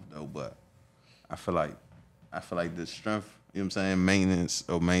Golf though, but I feel like the strength, you know what I'm saying, maintenance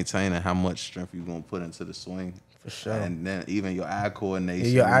or maintaining how much strength you gonna put into the swing. For sure. And then even your eye coordination.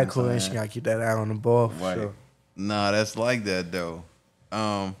 Yeah, your you know eye what I'm coordination saying? gotta keep that eye on the ball for Right. sure. Nah, that's like that though.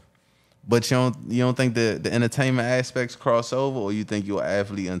 But you don't think the entertainment aspects cross over, or you think you're an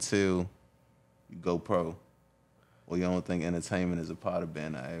athlete until you go pro? Or you don't think entertainment is a part of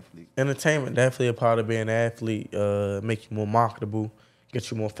being an athlete? Entertainment definitely a part of being an athlete. Make you more marketable, get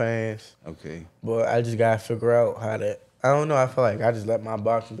you more fans. Okay. But I just gotta figure out how to. I don't know. I feel like I just let my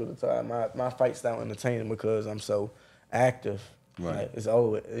boxing do the time. My fight style entertaining because I'm so active. Right. Like it's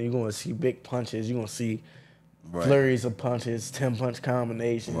always you're gonna see big punches. You're gonna see Right. flurries of punches, 10-punch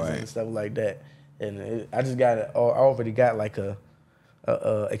combinations Right. and stuff like that. And I just got I already got like a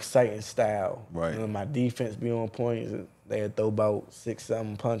exciting style. Right. And my defense be on point. They throw about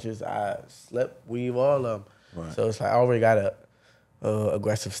 6-7 punches. I slip, weave all of them. Right. So it's like I already got a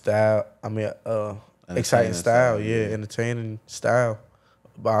aggressive style. I mean, exciting style. Yeah, entertaining style.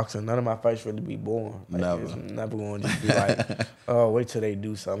 Boxing. None of my fights really be boring. Like, Never. It's never going to just be like, oh, wait till they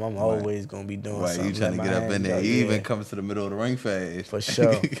do something. I'm always gonna be doing Right, something. you trying to Let get my up in hands there. go. You Yeah. even come to the middle of the ring fast. For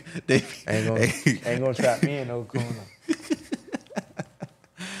sure. They, ain't gonna trap me in no corner.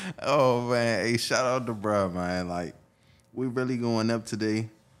 Oh man, hey, shout out to bruh, man. Like, we really going up today.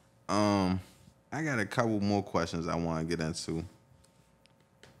 I got a couple more questions I want to get into.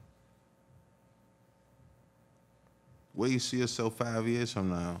 Where you see yourself 5 years from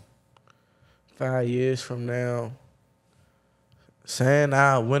now? 5 years from now, saying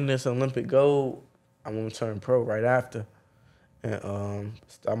I win this Olympic gold, I'm gonna turn pro right after, and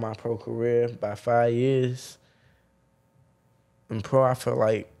start my pro career by 5 years. In pro, I feel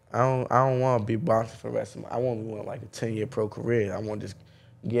like I don't want to be boxing for the rest of my. I want like a 10-year pro career. I want to just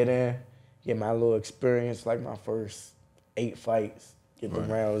get in, get my little experience, like my first 8 fights, get the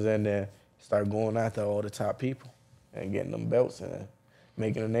rounds in there, start going after all the top people, and getting them belts and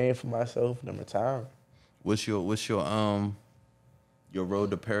making a name for myself, and then retiring. What's your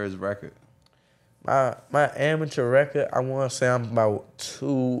road to Paris record? My amateur record, I want to say I'm about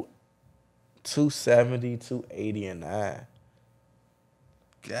 270, 280 and 9.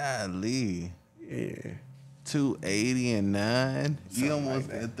 Golly. Yeah. 280 and 9? You Something almost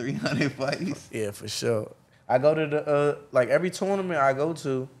like that. had 300 fights? Yeah, for sure. I go to the like every tournament I go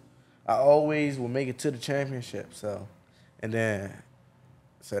to, I always will make it to the championship. So, and then,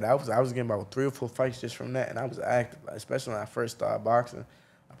 so I was getting about 3 or 4 fights just from that, and I was active. Like, especially when I first started boxing,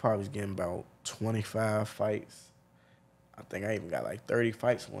 I probably was getting about 25 fights. I think I even got like 30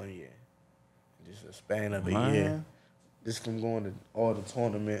 fights one year, just a span of a year, just from going to all the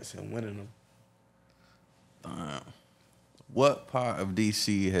tournaments and winning them. What part of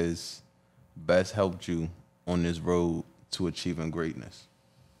DC has best helped you on this road to achieving greatness?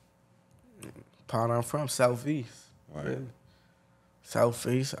 Part I'm from, Southeast. Right. Really.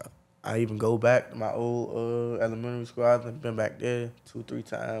 Southeast. I even go back to my old elementary school. I've been back there 2-3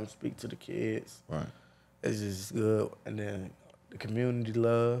 times, speak to the kids. Right. It's just good. And then the community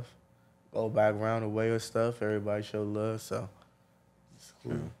love, go back around the way of stuff. Everybody show love, so it's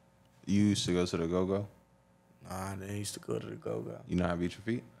cool. True. You used to go to the Go-Go? Nah, they used to go to the Go-Go. You know how to beat your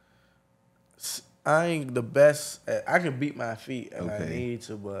feet? I ain't the best. I can beat my feet if I Okay. need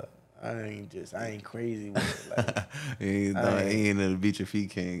to, but I ain't crazy with it. Like, You ain't in the beat your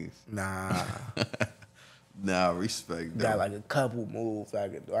feet kings. nah. Nah, respect though. Got like a couple moves I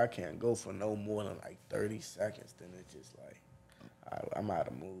could do. I can't go for no more than like 30 seconds. Then it's just like I'm out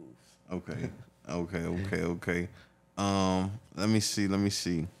of moves. Okay. Let me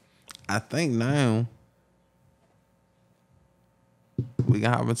see. I think now we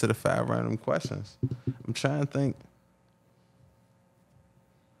can hop into the 5 random questions. I'm trying to think.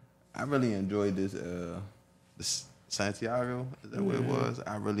 I really enjoyed this Santiago. Is that what it was?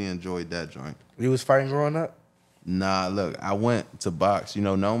 I really enjoyed that joint. You was fighting growing up? Nah, look, I went to box. You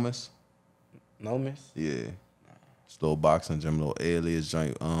know Nomis? Nomis? Yeah. It's a little boxing gym, little alias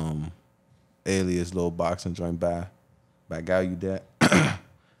joint. Alias little boxing joint by Gallaudet.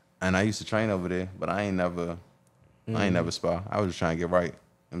 And I used to train over there, but I ain't never spar. I was just trying to get right. You know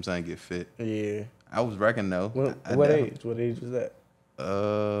what I'm saying? Get fit. Yeah. I was wrecking though. What age? What age was that?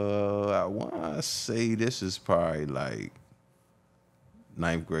 I want to say this is probably like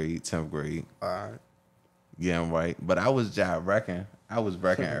 9th grade, 10th grade. All right. Yeah, I'm right. But I was just wrecking. I was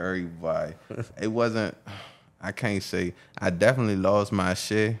wrecking everybody. It wasn't, I can't say, I definitely lost my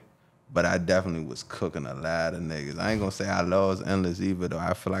shit, but I definitely was cooking a lot of niggas. I ain't going to say I lost Endless either, though.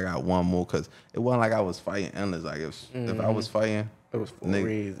 I feel like I won more because it wasn't like I was fighting Endless. Like, if I was fighting, it was for a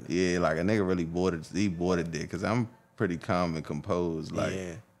reason. Yeah, like a nigga really boarded it because I'm pretty calm and composed. Like,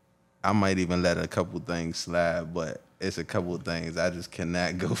 yeah. I might even let a couple things slide, but it's a couple things I just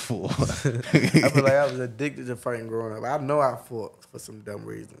cannot go for. I feel like I was addicted to fighting growing up. I know I fought for some dumb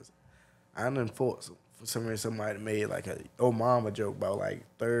reasons. I done fought for some reason somebody made like a old mama joke about like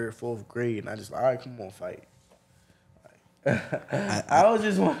 3rd, 4th grade, and I just like, all right, come on, fight. Like, I was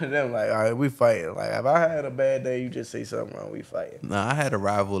just one of them, like, all right, we fighting. Like, if I had a bad day, you just say something wrong, we fighting. Nah, I had a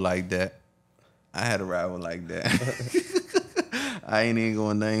rival like that. I ain't even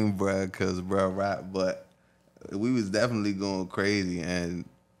gonna name bruh, cause bruh rap, but we was definitely going crazy, and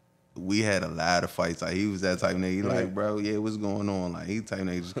we had a lot of fights. Like, he was that type of nigga. He like, bro, yeah, what's going on? Like, he type of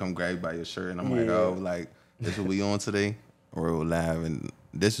nigga just come grab you by your shirt, and I'm like, oh, like, this what we on today? We're live, and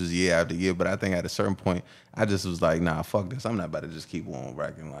this was year after year. But I think at a certain point, I just was like, nah, fuck this. I'm not about to just keep on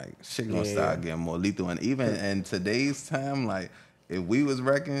wrecking. Like, shit gonna start getting more lethal. And even in today's time, like, if we was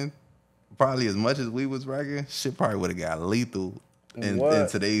wrecking, probably as much as we was wrecking, shit probably would have got lethal. In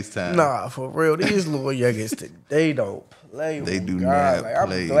today's time. Nah, for real. These little youngins, they don't play. They do not like,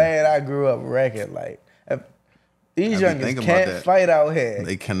 play. I'm glad I grew up wrecking. Like, these youngins can't fight out here.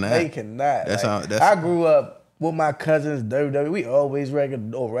 They cannot. They cannot. That's like, that's, I grew up with my cousins, WWE. We always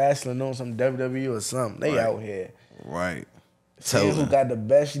wrecking or wrestling on some WWE or something. They out here. Right. Seeing who got the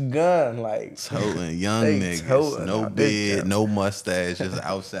best gun, like toting young niggas, toting no beard, no mustache, just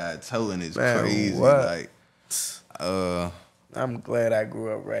outside toting is crazy. What? Like, I'm glad I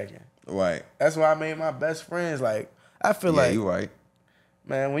grew up wrecking. Right. That's why I made my best friends. Like, I feel like you right.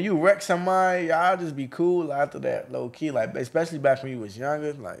 Man, when you wreck somebody, y'all just be cool after that, low key. Like, especially back when you was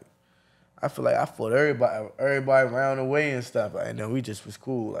younger. Like, I feel like I fought everybody around the way and stuff. Like, and then we just was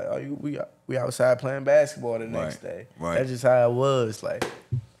cool. Like, oh, we outside playing basketball the next day. Right. That's just how it was. Like,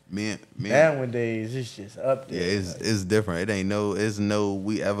 nowadays it's just up there. Yeah, it's different. It's no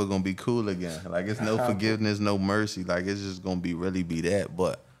we ever gonna be cool again. Like, it's no forgiveness, no mercy. Like, it's just gonna really be that.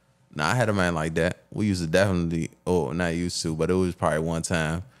 But I had a man like that. We used to definitely, not used to, but it was probably one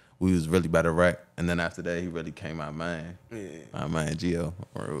time we was really about to wreck, and then after that he really came my man. Yeah. My man Gio.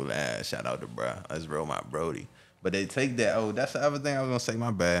 Shout out to bro. That's real my Brody. But they take that. That's the other thing I was gonna say.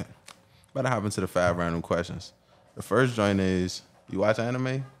 My bad. Better hop into the 5 random questions. The first joint is, you watch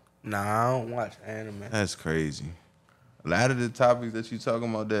anime? Nah, I don't watch anime. That's crazy. A lot of the topics that you talking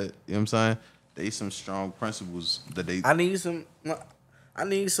about, that, you know what I'm saying, they some strong principles that they. I need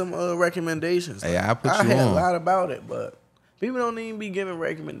some recommendations. Hey, I heard a lot about it, but people don't even be giving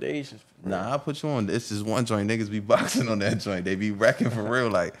recommendations. Nah, I put you on. This is one joint. Niggas be boxing on that joint. They be wrecking for real.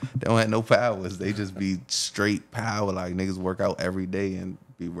 Like, they don't have no powers. They just be straight power. Like, niggas work out every day and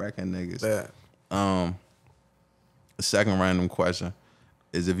be wrecking niggas. Yeah. The second random question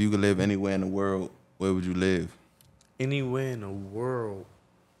is, if you could live anywhere in the world, where would you live? Anywhere in the world.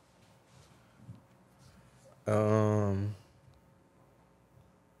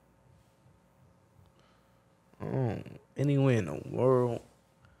 Anywhere in the world.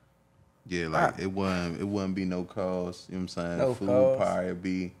 Yeah, like, it wouldn't be no cost. You know what I'm saying? No Food cost. probably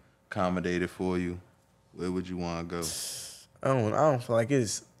be accommodated for you. Where would you want to go? I don't feel like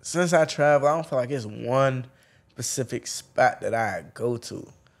it's, since I travel, I don't feel like it's one specific spot that I go to,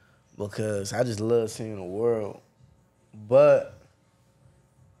 because I just love seeing the world. But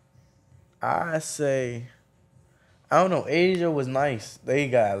I say, I don't know, Asia was nice. They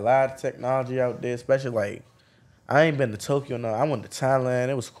got a lot of technology out there, especially like, I ain't been to Tokyo, no. I went to Thailand.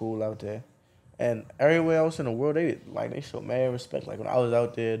 It was cool out there. And everywhere else in the world, they showed mad respect. Like, when I was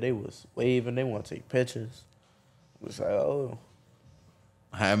out there, they was waving. They want to take pictures. It was like, oh.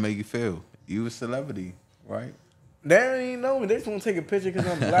 How it make you feel? You a celebrity, right? They don't even know me. They just want to take a picture because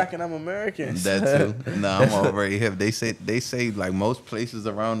I'm black and I'm American. That too. No, I'm already hip. They say like most places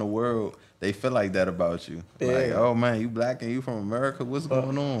around the world, they feel like that about you. Yeah. Like, oh man, you black and you from America. What's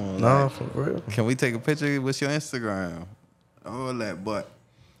going on? No, Like, for real. can we take a picture? What's your Instagram? All that. But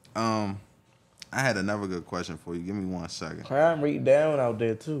I had another good question for you. Give me 1 second. Crime rate down out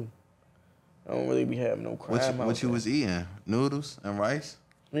there too. I don't really be having no crime out there. What you was eating? Noodles and rice?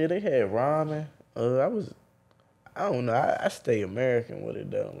 Yeah, they had ramen. I don't know. I stay American with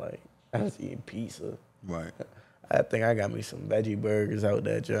it though. Like I was eating pizza. Right. I think I got me some veggie burgers out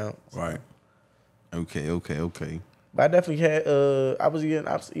that jump. Right. Okay. But I definitely had. I was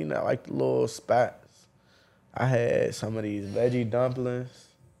eating at like the little spots. I had some of these veggie dumplings.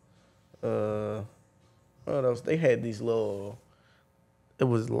 What else? They had these little. It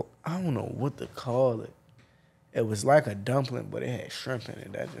was, I don't know what to call it. It was like a dumpling, but it had shrimp in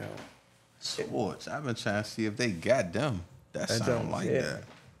it. That jump. Sports. I've been trying to see if they got them. That sound like that.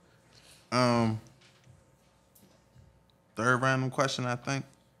 Third random question, I think.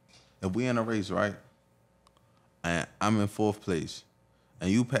 If we in a race, right? And I'm in 4th place, and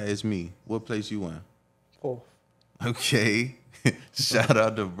you pass me, what place you in? 4th. Okay. Shout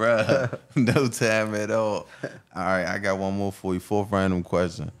out to bruh. No time at all. All right, I got one more for you. 4th random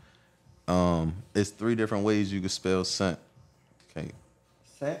question. It's 3 different ways you can spell scent. Okay.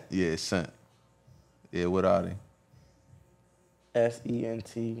 Scent? Yeah, scent. Yeah, what are they? SENT,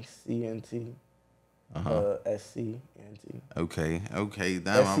 CNT, SCNT. Okay. SCENT. Okay.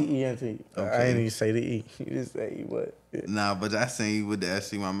 I ain't even say the E. You just say E, what? Yeah. Nah, but I seen you with the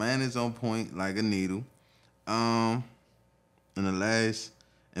SC. My man is on point like a needle. And the last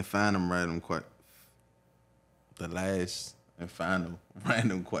and final random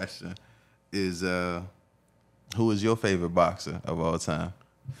question is who is your favorite boxer of all time?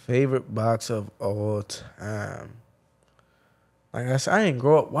 Favorite boxer of all time. Like I said, I didn't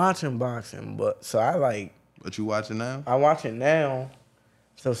grow up watching boxing, but so I like. What you watching now? I watch it now.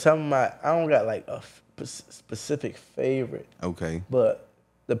 So I don't got like a specific favorite. Okay. But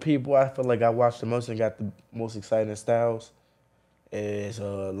the people I feel like I watch the most and got the most exciting styles is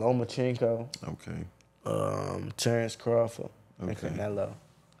Lomachenko. Okay. Terrence Crawford. Okay. And Canelo.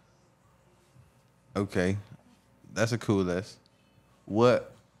 Okay. That's a cool list.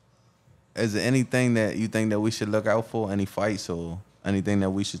 What is there anything that you think that we should look out for? Any fights or anything that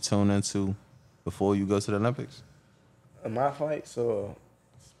we should tune into before you go to the Olympics? My fights or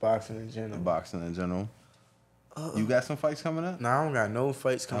boxing in general? Boxing in general. You got some fights coming up? No, I don't got no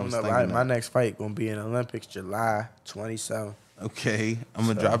fights coming up. My next fight gonna be in the Olympics July 27th. Okay, I'm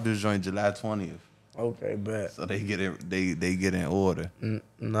gonna drop this joint July 20th. Okay, bet. So they get it. They get in order.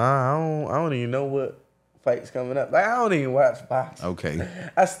 Nah, I don't even know what fights coming up. Like I don't even watch boxing. Okay.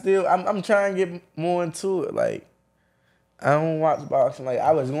 I'm trying to get more into it. Like I don't watch boxing. Like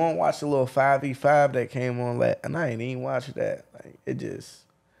I was going to watch the little 5v5 that came on and I ain't even watch that. Like it just.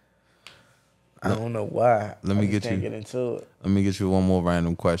 I don't know why. Can't get into it. Let me get you one more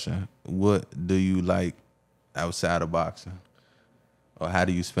random question. What do you like outside of boxing? Or how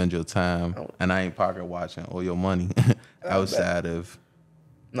do you spend your time? And I ain't pocket watching or your money outside of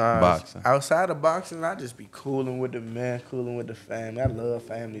boxing. Outside of boxing, I just be cooling with the men, cooling with the family. I love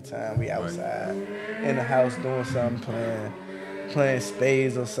family time. We outside in the house doing something, playing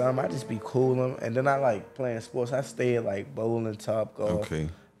spades or something. I just be cooling. And then I like playing sports. I stay at like bowling, Top Golf. Okay.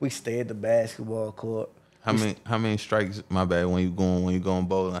 We stay at the basketball court. How many strikes? My bad. When you going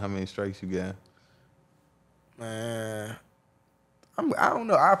bowling, how many strikes you get? Man, I don't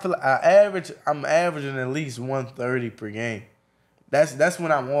know. I feel like I'm averaging at least 130 per game. That's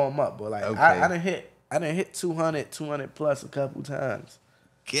when I warm up. But like okay. I done hit 200 plus a couple times.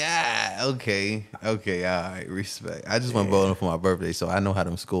 Yeah. Okay. All right. Respect. I just went bowling for my birthday, so I know how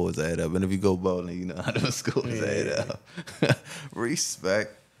them scores add up. And if you go bowling, you know how them scores add up.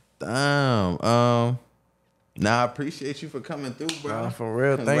 Respect. Damn. Now I appreciate you for coming through, bro. For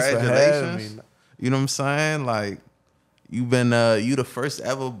real. Thanks for having me. You know what I'm saying? Like, you the first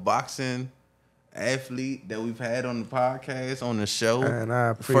ever boxing athlete that we've had on the podcast, on the show. And I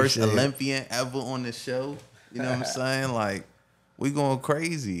appreciate first Olympian ever on the show. You know what I'm saying? Like, we going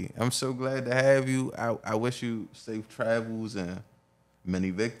crazy. I'm so glad to have you. I wish you safe travels and many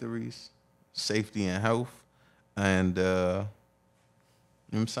victories, safety and health. And you know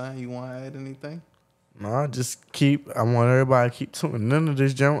what I'm saying? You want to add anything? No, I want everybody to keep tuning into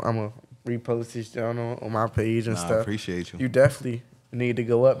this joint. I'm going to repost this joint on my page and stuff. I appreciate you. You definitely need to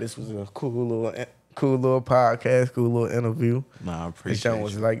go up. This was a cool little podcast, cool little interview. I appreciate this joint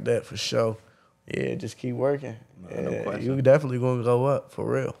was like that for sure. Yeah, just keep working. No question. You definitely going to go up, for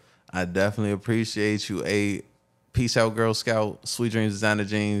real. I definitely appreciate you. Peace out, Girl Scout. Sweet dreams, designer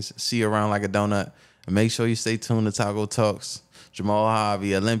jeans. See you around like a donut. And make sure you stay tuned to Taco Talks. Jahmal,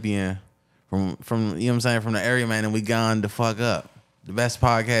 Harvey, Olympian, from you know what I'm saying, from the area, man, and we gone the fuck up. The best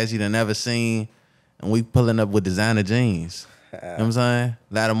podcast you done ever seen, and we pulling up with designer jeans. You know what I'm saying?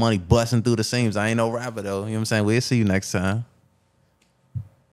 A lot of money busting through the seams. I ain't no rapper though. You know what I'm saying? We'll see you next time.